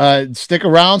 man. Stick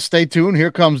around. Stay tuned.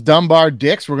 Here comes Dunbar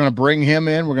Dicks. We're going to bring him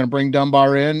in. We're going to bring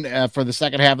Dunbar in for the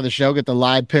second half of the show, get the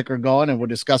live picker going, and we'll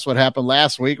discuss what happened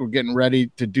last week. We're getting ready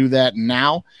to do that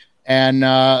now. And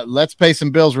let's pay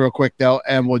some bills real quick, though,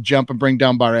 and we'll jump and bring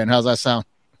Dunbar in. How's that sound?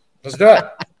 Let's do it.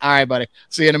 All right, buddy.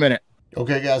 See you in a minute.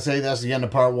 Okay, guys, hey, that's the end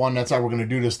of part 1. That's how we're going to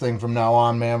do this thing from now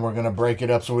on, man. We're going to break it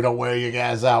up so we don't wear you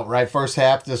guys out, right? First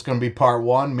half, this is going to be part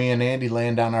 1. Me and Andy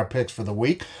laying down our picks for the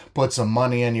week. Put some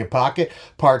money in your pocket.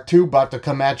 Part 2 about to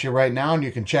come at you right now, and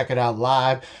you can check it out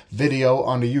live video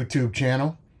on the YouTube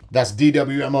channel. That's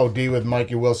DWMOD with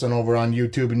Mikey Wilson over on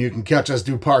YouTube, and you can catch us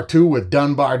do part 2 with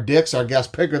Dunbar Dicks, our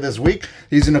guest picker this week.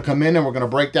 He's going to come in, and we're going to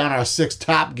break down our 6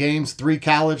 top games, 3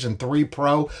 college and 3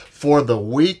 pro for the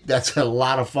week. That's a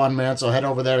lot of fun, man, so head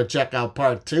over there to check out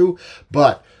part 2.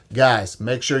 But guys,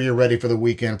 make sure you're ready for the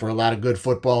weekend for a lot of good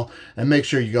football, and make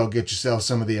sure you go get yourself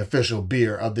some of the official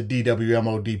beer of the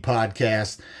DWMOD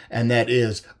podcast, and that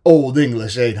is Old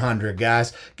English 800,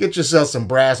 guys. Get yourself some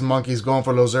Brass Monkeys going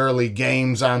for those early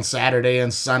games on Saturday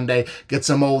and Sunday. Get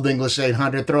some Old English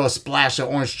 800. Throw a splash of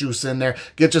orange juice in there.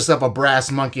 Get yourself a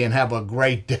Brass Monkey and have a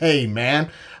great day, man.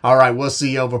 All right, we'll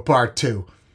see you over part 2.